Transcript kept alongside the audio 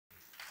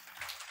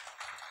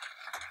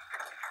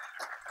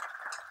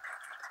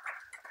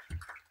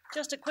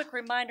Just a quick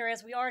reminder,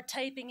 as we are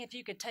taping, if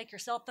you could take your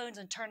cell phones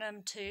and turn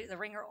them to the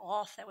ringer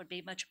off, that would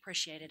be much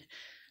appreciated.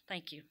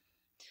 Thank you.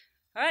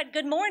 All right,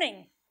 good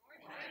morning.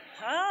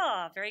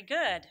 Very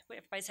good.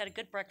 Everybody's had a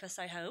good breakfast,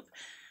 I hope.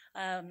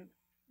 Um,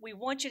 we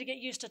want you to get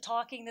used to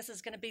talking. This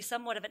is going to be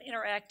somewhat of an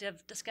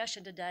interactive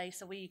discussion today,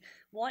 so we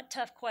want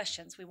tough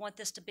questions. We want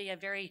this to be a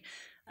very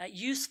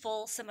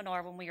useful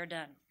seminar when we are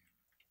done.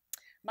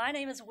 My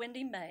name is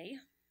Wendy May.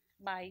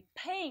 My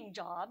paying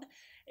job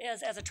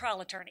is as a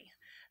trial attorney,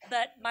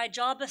 but my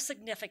job of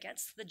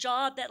significance, the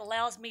job that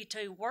allows me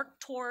to work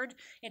toward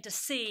and to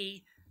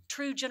see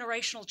true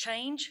generational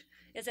change,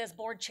 is as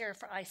board chair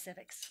for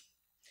iCivics.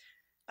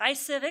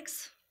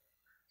 iCivics,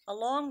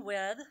 along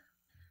with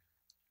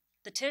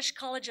the Tisch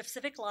College of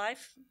Civic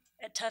Life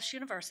at Tufts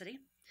University,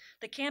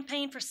 the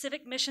Campaign for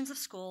Civic Missions of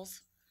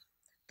Schools,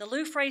 the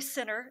Lou Frey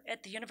Center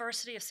at the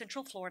University of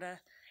Central Florida,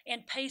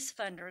 and PACE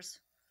funders,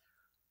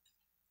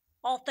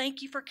 all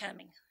thank you for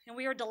coming, and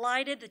we are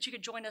delighted that you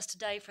could join us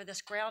today for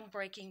this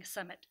groundbreaking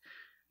summit.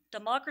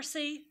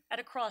 Democracy at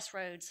a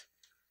crossroads.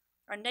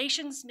 Our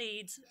nation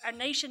needs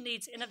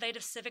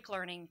innovative civic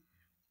learning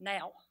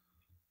now.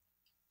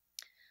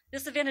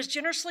 This event is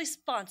generously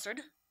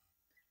sponsored,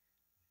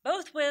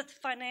 both with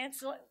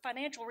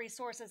financial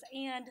resources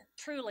and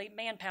truly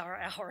manpower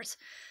hours,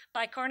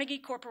 by Carnegie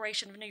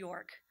Corporation of New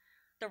York,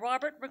 the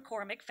Robert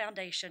McCormick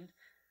Foundation,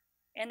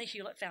 and the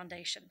Hewlett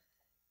Foundation.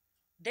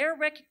 Their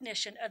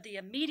recognition of the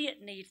immediate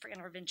need for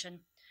intervention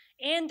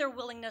and their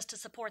willingness to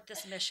support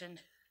this mission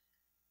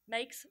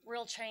makes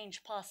real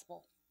change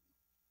possible.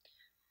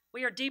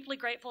 We are deeply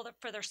grateful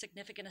for their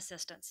significant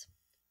assistance.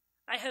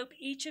 I hope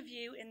each of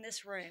you in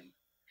this room,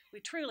 we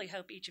truly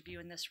hope each of you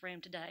in this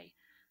room today,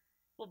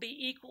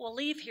 will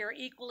leave here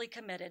equally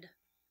committed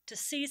to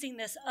seizing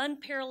this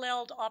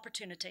unparalleled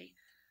opportunity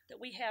that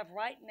we have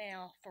right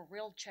now for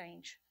real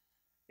change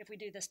if we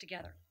do this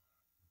together.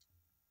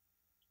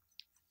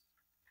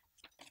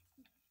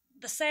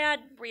 The sad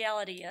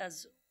reality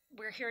is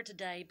we're here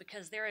today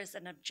because there is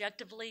an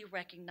objectively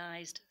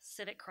recognized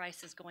civic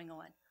crisis going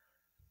on.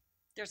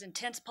 There's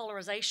intense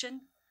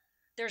polarization,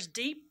 there's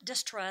deep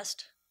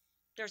distrust,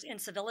 there's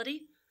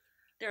incivility,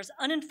 there's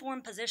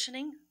uninformed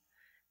positioning,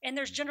 and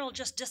there's general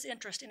just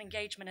disinterest in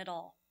engagement at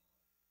all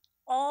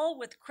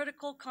with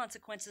critical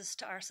consequences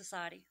to our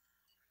society.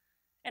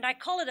 And I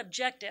call it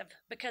objective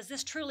because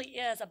this truly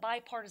is a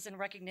bipartisan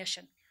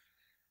recognition.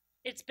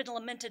 It's been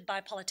lamented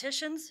by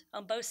politicians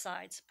on both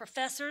sides,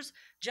 professors,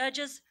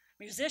 judges,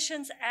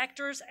 musicians,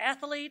 actors,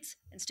 athletes,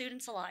 and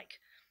students alike,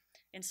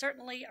 and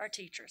certainly our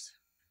teachers.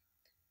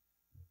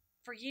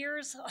 For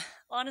years,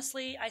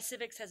 honestly,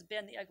 iCivics has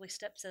been the ugly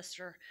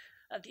stepsister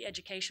of the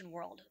education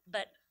world,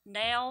 but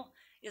now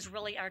is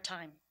really our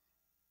time.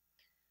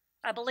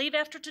 I believe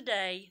after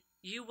today,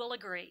 you will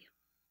agree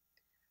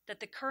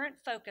that the current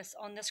focus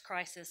on this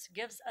crisis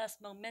gives us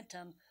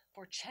momentum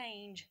for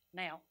change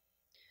now.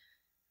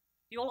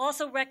 You will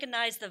also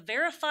recognize the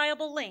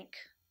verifiable link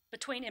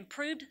between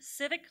improved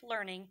civic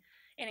learning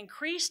and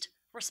increased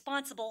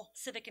responsible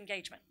civic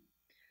engagement.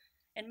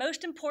 And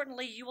most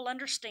importantly, you will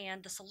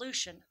understand the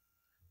solution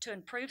to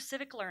improve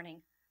civic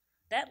learning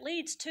that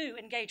leads to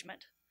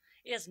engagement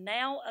is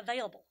now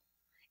available.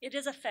 It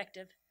is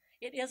effective,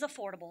 it is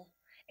affordable,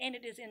 and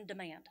it is in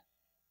demand.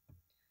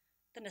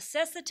 The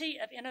necessity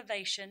of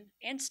innovation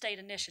and state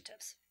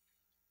initiatives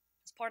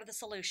is part of the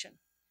solution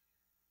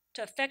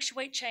to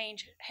effectuate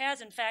change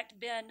has in fact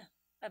been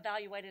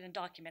evaluated and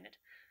documented.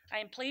 I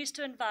am pleased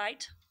to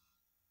invite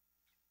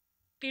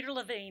Peter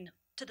Levine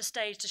to the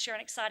stage to share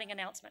an exciting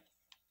announcement.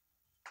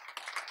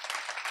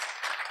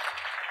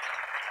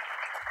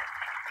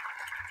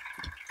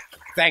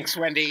 Thanks,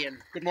 Wendy, and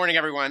good morning,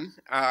 everyone.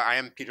 I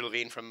am Peter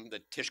Levine from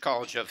the Tisch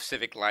College of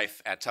Civic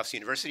Life at Tufts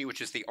University,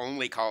 which is the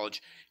only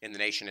college in the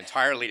nation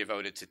entirely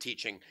devoted to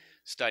teaching,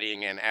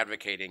 studying, and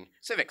advocating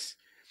civics.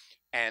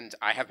 And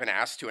I have been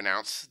asked to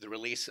announce the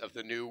release of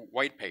the new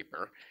white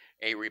paper,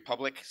 A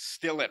Republic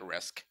Still at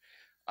Risk,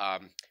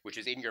 which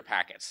is in your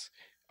packets.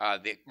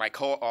 My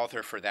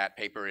co-author for that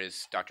paper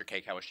is Dr.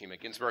 Kei Kawashima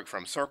Ginsburg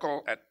from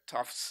Circle at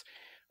Tufts,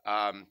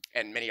 and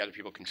many other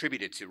people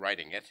contributed to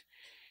writing it.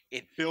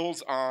 It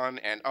builds on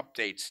and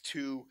updates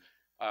two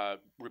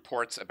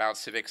reports about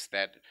civics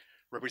that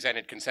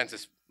represented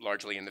consensus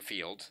largely in the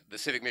field, the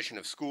Civic Mission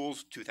of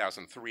Schools,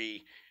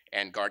 2003,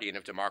 and Guardian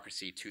of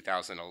Democracy,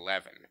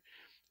 2011.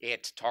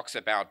 It talks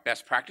about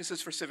best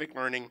practices for civic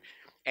learning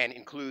and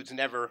includes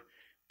never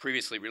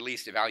previously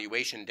released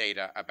evaluation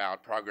data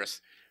about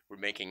progress we're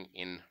making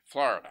in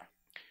Florida.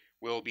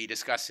 We'll be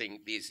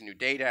discussing these new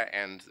data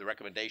and the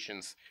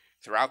recommendations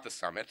throughout the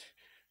summit.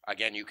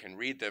 Again, you can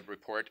read the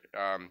report.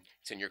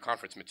 It's in your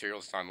conference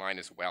materials. It's online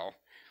as well.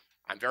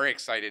 I'm very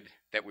excited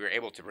that we were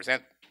able to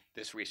present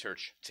this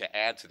research to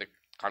add to the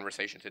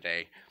conversation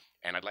today,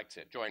 and I'd like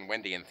to join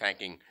Wendy in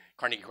thanking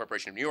Carnegie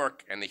Corporation of New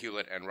York and the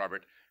Hewlett and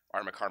Robert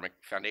R. McCormick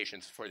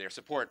Foundations for their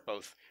support,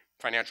 both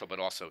financial but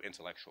also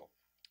intellectual.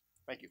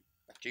 Thank you.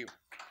 Back to you.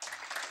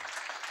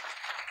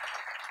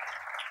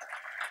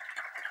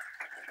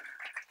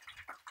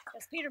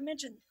 As Peter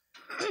mentioned,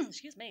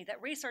 excuse me,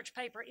 that research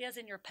paper is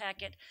in your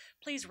packet.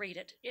 Please read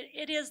it.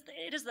 It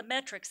is the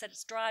metrics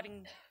that's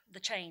driving the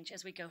change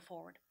as we go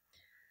forward.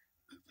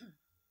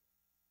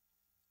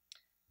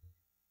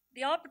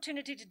 The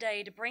opportunity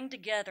today to bring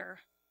together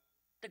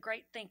the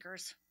great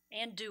thinkers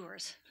and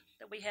doers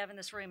that we have in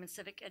this room in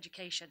civic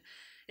education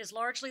is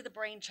largely the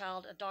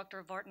brainchild of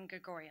Dr. Vartan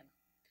Gregorian.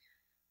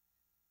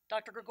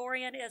 Dr.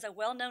 Gregorian is a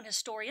well-known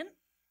historian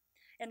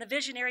and the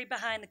visionary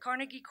behind the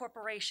Carnegie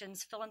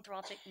Corporation's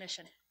philanthropic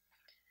mission.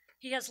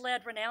 He has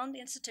led renowned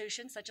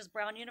institutions such as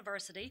Brown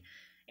University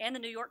and the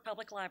New York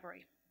Public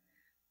Library.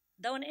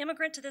 Though an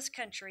immigrant to this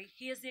country,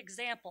 he is the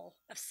example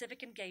of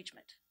civic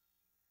engagement.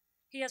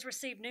 He has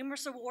received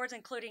numerous awards,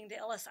 including the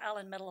Ellis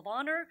Island Medal of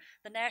Honor,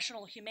 the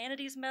National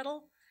Humanities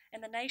Medal,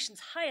 and the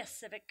nation's highest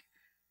civic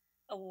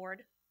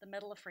award, the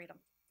Medal of Freedom.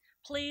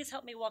 Please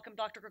help me welcome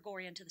Dr.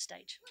 Gregorian to the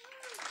stage.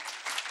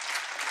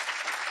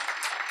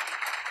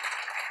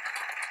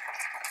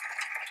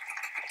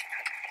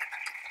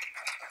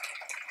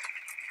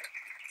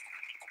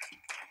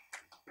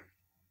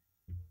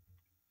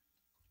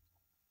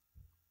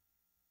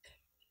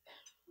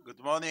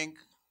 Good morning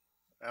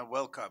and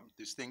welcome,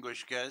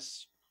 distinguished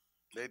guests,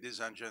 ladies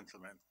and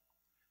gentlemen.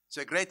 It's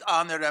a great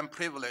honor and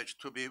privilege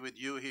to be with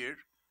you here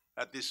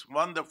at this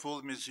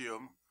wonderful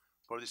museum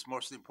for this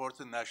most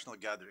important national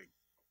gathering.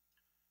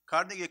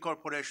 Carnegie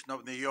Corporation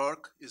of New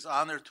York is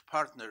honored to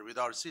partner with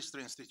our sister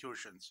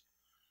institutions,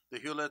 the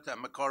Hewlett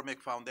and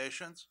McCormick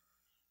Foundations,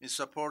 in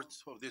support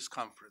of this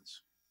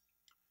conference.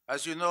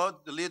 As you know,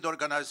 the lead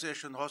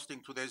organization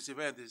hosting today's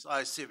event is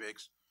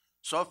iCivics.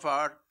 So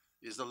far,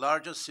 is the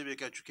largest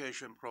civic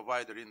education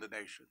provider in the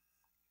nation,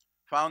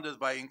 founded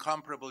by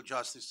incomparable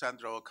Justice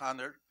Sandra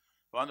O'Connor,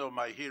 one of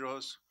my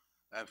heroes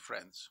and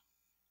friends.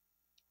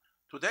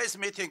 Today's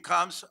meeting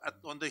comes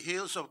on the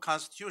heels of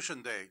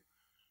Constitution Day,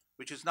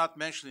 which is not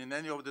mentioned in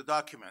any of the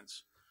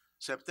documents,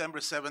 September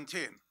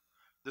 17,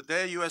 the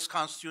day U.S.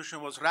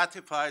 Constitution was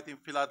ratified in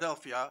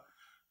Philadelphia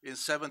in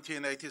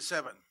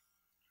 1787.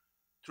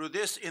 Through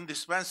this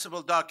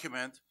indispensable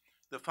document,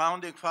 the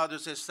Founding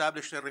Fathers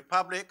established a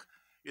republic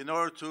in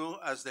order to,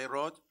 as they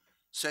wrote,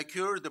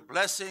 secure the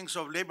blessings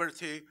of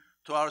liberty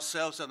to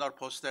ourselves and our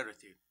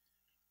posterity.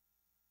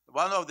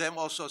 One of them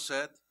also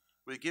said,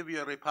 "We give you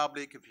a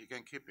republic if you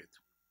can keep it."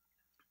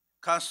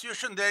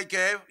 Constitution Day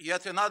gave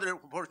yet another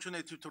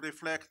opportunity to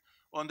reflect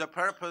on the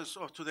purpose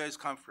of today's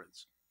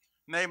conference,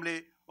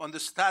 namely on the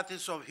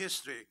status of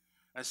history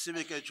and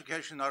civic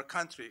education in our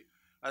country,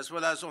 as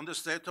well as on the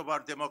state of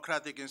our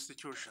democratic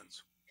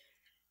institutions.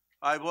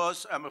 I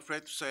was, I'm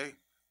afraid to say,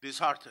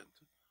 disheartened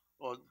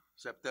on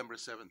September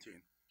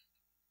 17.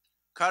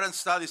 Current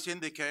studies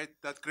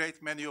indicate that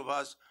great many of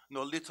us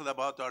know little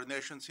about our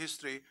nation's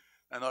history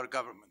and our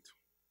government.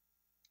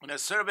 In a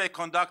survey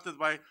conducted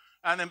by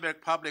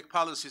Annenberg Public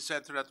Policy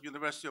Center at the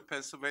University of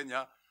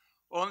Pennsylvania,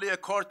 only a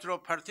quarter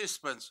of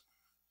participants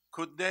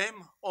could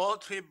name all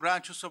three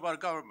branches of our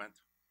government,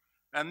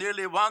 and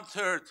nearly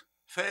one-third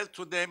failed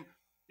to name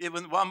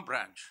even one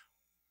branch.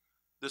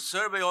 The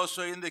survey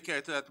also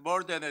indicated that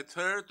more than a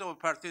third of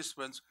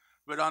participants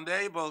were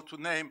unable to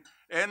name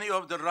any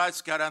of the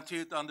rights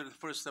guaranteed under the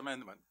First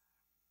Amendment.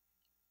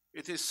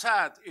 It is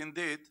sad,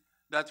 indeed,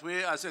 that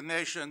we as a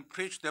nation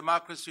preach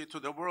democracy to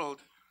the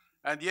world,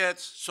 and yet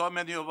so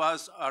many of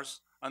us are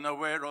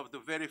unaware of the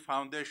very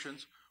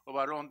foundations of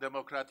our own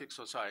democratic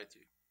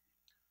society.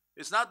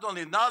 It's not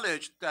only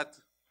knowledge that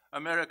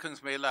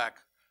Americans may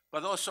lack,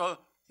 but also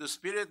the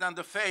spirit and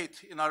the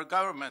faith in our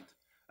government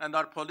and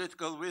our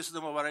political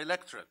wisdom of our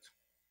electorate.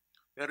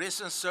 A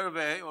recent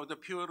survey of the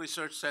Pew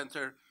Research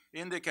Center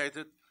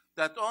indicated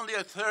that only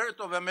a third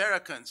of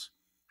Americans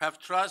have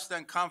trust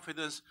and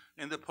confidence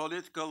in the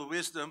political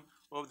wisdom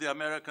of the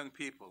American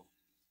people.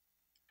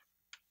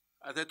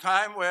 At a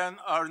time when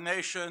our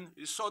nation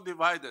is so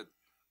divided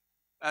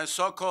and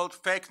so-called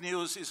fake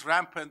news is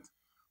rampant,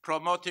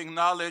 promoting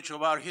knowledge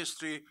of our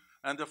history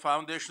and the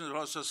foundations of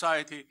our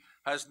society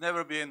has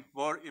never been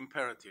more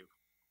imperative.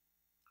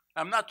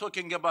 I'm not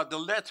talking about the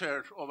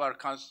letter of our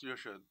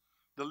Constitution,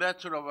 the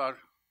letter of our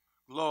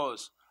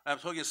laws. I'm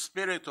talking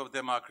spirit of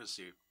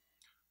democracy.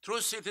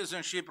 True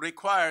citizenship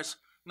requires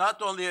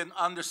not only an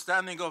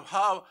understanding of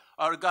how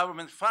our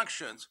government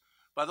functions,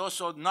 but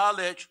also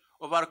knowledge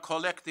of our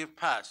collective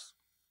past.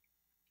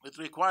 It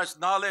requires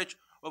knowledge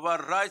of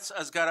our rights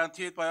as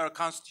guaranteed by our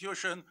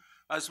Constitution,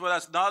 as well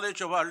as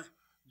knowledge of our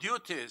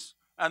duties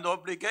and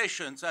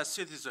obligations as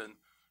citizens.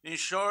 In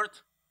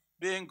short,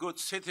 being a good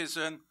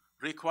citizen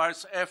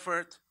requires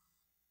effort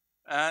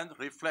and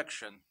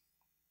reflection.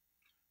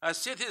 As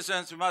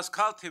citizens, we must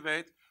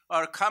cultivate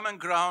our common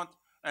ground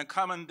and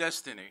common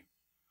destiny.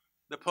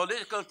 The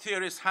political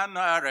theorist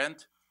Hannah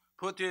Arendt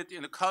put it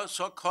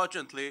so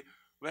cogently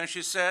when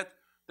she said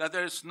that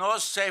there is no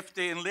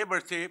safety in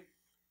liberty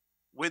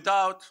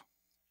without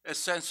a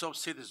sense of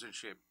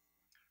citizenship.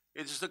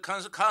 It is the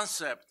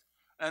concept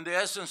and the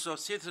essence of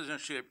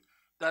citizenship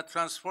that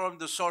transformed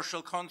the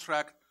social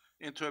contract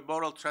into a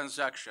moral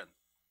transaction.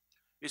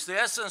 It's the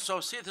essence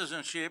of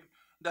citizenship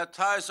that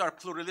ties our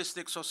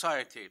pluralistic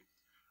society.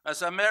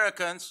 As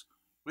Americans,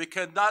 We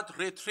cannot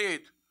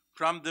retreat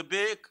from the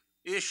big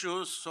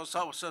issues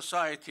of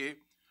society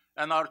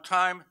and our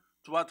time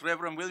to what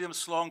Reverend William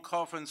Sloane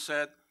Coffin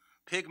said,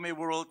 pygmy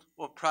world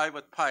of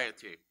private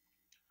piety.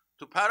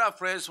 To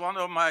paraphrase one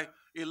of my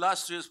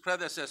illustrious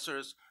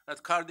predecessors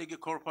at Carnegie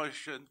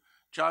Corporation,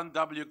 John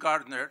W.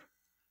 Gardner,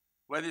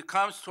 when it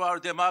comes to our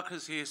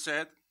democracy, he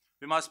said,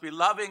 we must be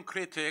loving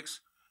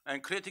critics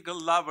and critical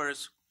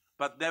lovers,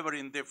 but never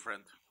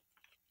indifferent.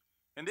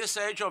 In this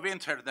age of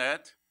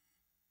internet,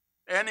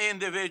 any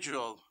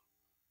individual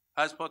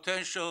has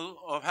potential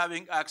of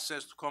having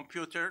access to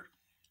computer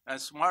and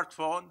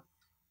smartphone,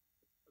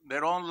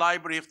 their own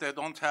library if they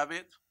don't have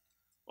it.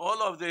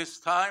 All of this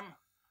time,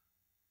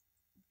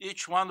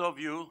 each one of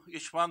you,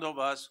 each one of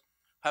us,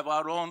 have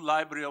our own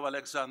Library of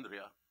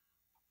Alexandria.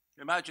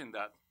 Imagine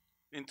that.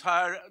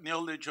 Entire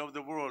knowledge of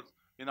the world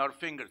in our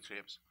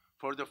fingertips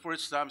for the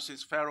first time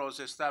since Pharaohs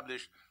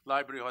established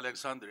Library of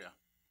Alexandria.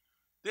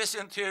 This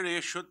in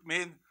theory should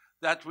mean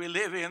that we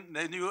live in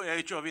the new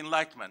age of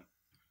enlightenment.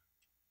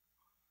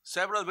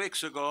 Several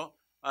weeks ago,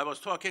 I was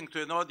talking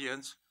to an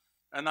audience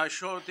and I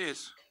showed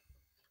this.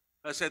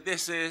 I said,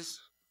 this is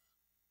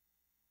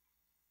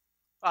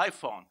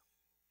iPhone.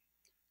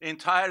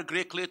 Entire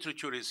Greek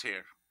literature is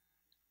here.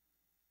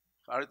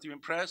 Aren't you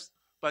impressed?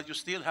 But you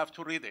still have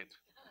to read it.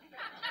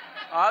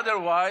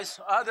 Otherwise,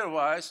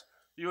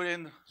 you're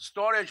in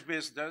storage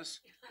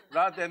business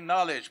rather than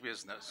knowledge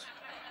business.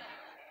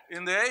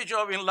 In the age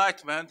of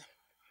enlightenment,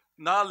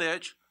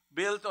 knowledge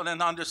built on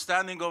an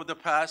understanding of the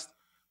past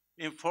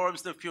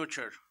informs the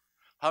future.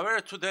 However,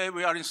 today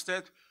we are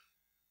instead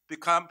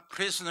become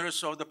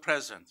prisoners of the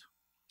present.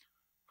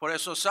 For a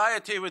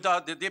society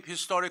without the deep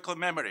historical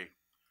memory,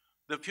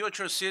 the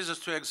future ceases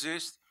to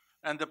exist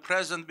and the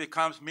present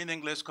becomes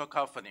meaningless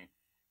cacophony.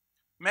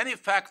 Many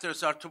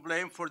factors are to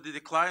blame for the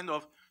decline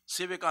of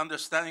civic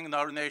understanding in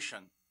our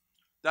nation.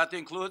 That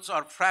includes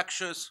our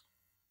fractious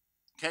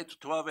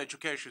K-12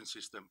 education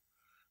system.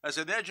 As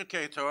an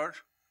educator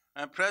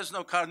and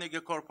president of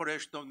Carnegie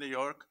Corporation of New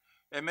York,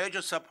 a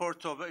major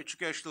supporter of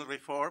educational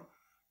reform,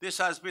 this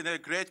has been a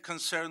great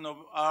concern of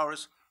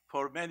ours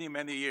for many,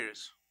 many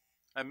years,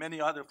 and many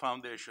other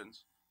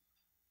foundations,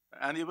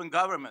 and even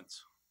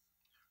governments.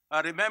 I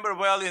remember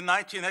well in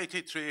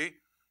 1983,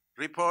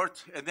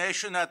 report, A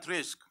Nation at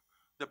Risk,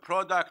 the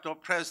product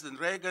of President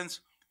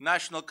Reagan's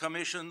National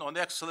Commission on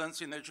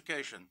Excellence in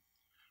Education.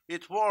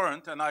 It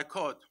warned, and I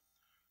quote,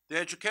 the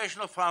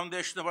educational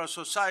foundation of our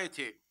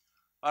society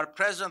are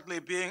presently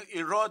being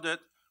eroded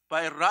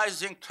by a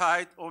rising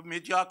tide of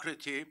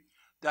mediocrity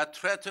that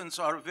threatens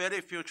our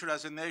very future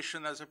as a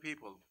nation, as a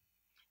people.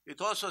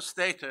 It also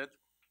stated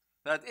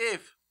that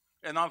if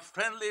an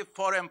unfriendly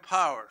foreign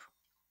power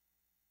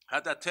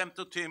had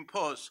attempted to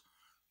impose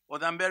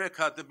on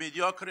America the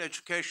mediocre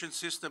education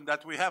system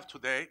that we have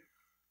today,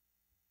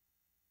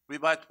 we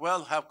might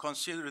well have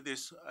considered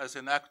this as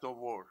an act of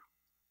war.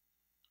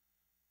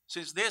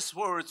 Since these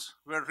words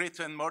were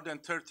written more than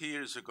 30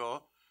 years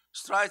ago,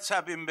 strides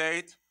have been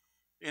made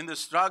in the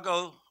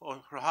struggle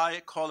for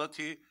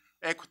high-quality,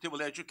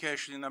 equitable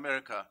education in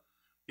America.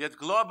 Yet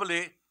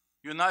globally,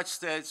 the United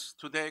States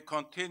today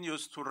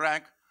continues to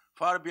rank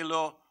far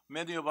below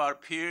many of our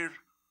peers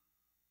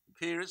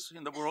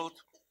in the world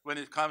when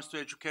it comes to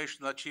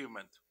educational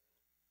achievement,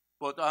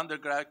 both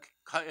undergrad,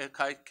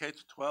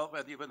 K-12,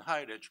 and even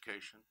higher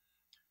education.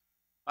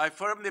 I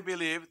firmly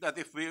believe that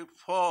if we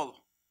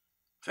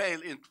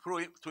fail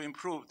to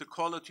improve the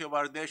quality of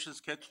our nation's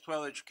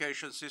K-12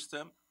 education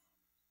system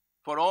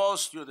for all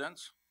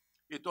students,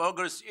 it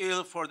augurs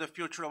ill for the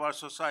future of our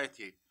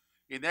society.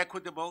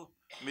 Inequitable,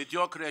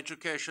 mediocre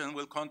education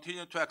will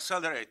continue to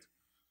accelerate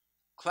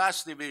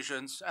class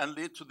divisions and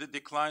lead to the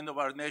decline of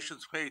our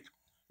nation's faith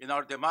in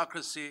our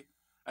democracy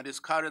and its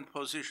current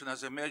position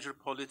as a major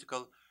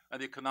political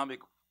and economic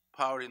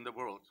power in the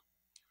world.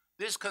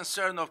 This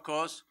concern, of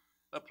course,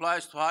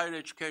 applies to higher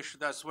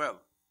education as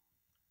well.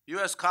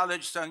 U.S.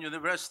 colleges and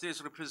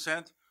universities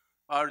represent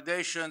our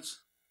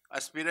nation's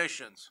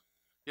aspirations,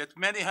 yet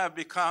many have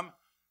become,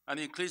 and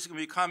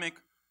increasingly becoming,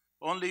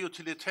 only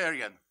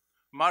utilitarian,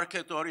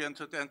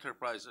 market-oriented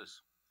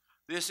enterprises.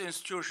 These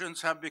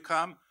institutions have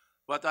become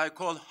what I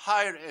call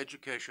higher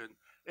education,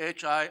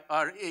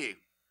 H-I-R-E,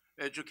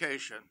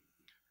 education.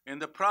 In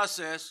the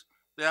process,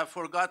 they have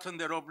forgotten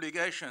their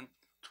obligation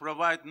to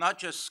provide not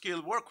just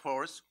skilled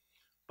workforce,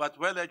 but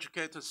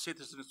well-educated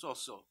citizens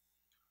also.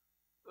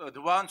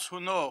 The ones who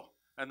know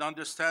and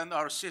understand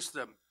our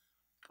system,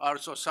 our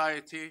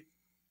society,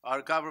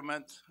 our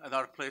government, and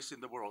our place in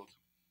the world.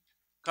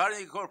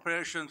 Carnegie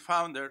Corporation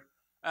founder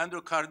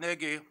Andrew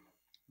Carnegie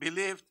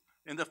believed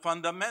in the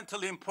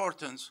fundamental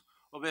importance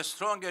of a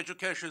strong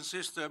education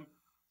system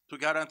to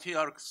guarantee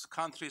our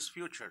country's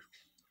future.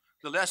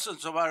 The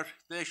lessons of our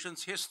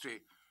nation's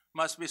history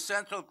must be a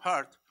central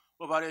part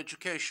of our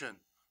education,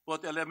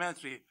 both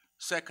elementary,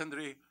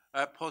 secondary,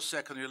 and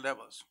post-secondary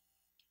levels.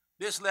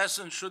 This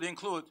lesson should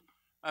include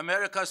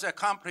America's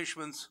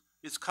accomplishments,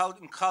 its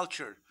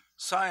culture,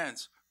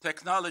 science,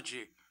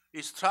 technology,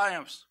 its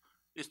triumphs,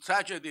 its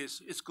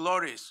tragedies, its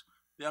glories,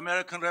 the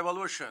American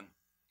Revolution,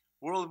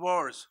 world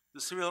wars, the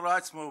civil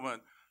rights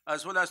movement,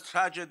 as well as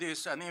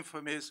tragedies and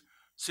infamies,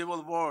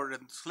 civil war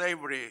and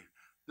slavery,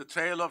 the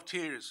Trail of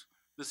Tears,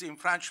 the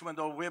disenfranchisement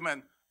of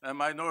women and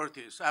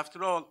minorities.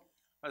 After all,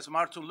 as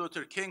Martin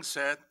Luther King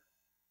said,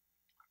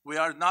 we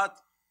are not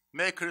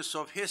makers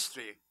of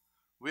history,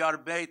 we are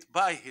made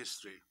by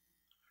history.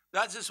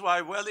 That is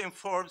why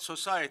well-informed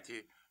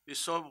society is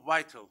so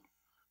vital.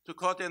 To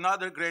quote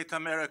another great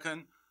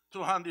American,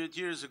 200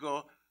 years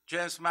ago,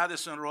 James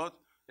Madison wrote,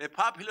 "A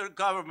popular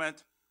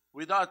government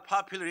without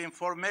popular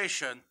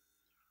information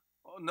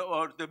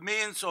or the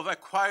means of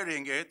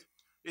acquiring it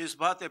is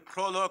but a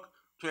prologue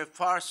to a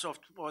farce of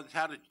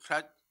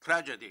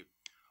tragedy,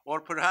 or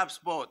perhaps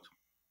both.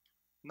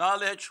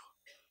 Knowledge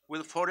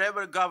will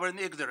forever govern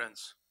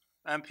ignorance,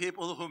 and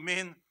people who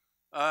mean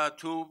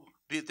to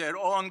be their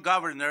own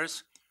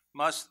governors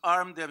must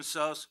arm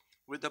themselves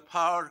with the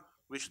power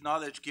which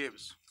knowledge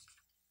gives."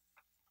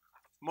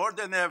 More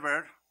than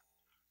ever,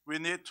 we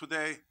need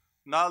today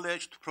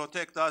knowledge to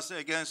protect us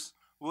against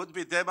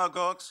would-be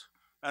demagogues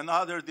and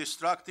other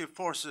destructive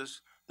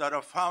forces that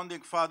our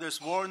founding fathers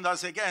warned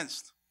us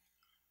against.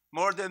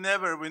 More than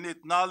ever, we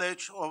need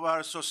knowledge of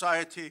our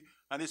society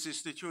and its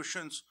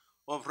institutions,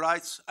 of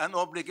rights and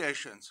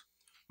obligations.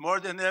 More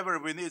than ever,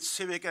 we need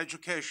civic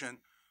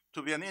education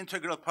to be an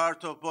integral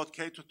part of both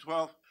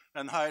K-12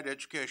 and higher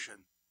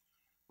education.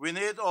 We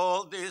need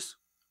all this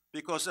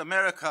because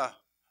America,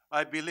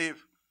 I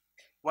believe,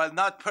 while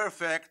not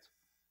perfect,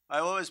 I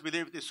always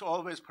believe it's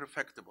always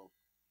perfectible.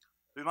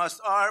 We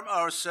must arm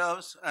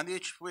ourselves and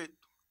each with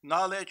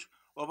knowledge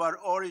of our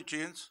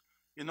origins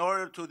in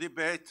order to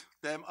debate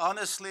them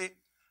honestly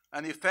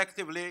and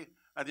effectively,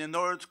 and in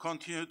order to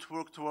continue to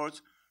work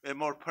towards a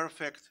more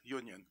perfect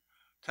union.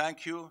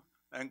 Thank you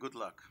and good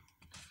luck.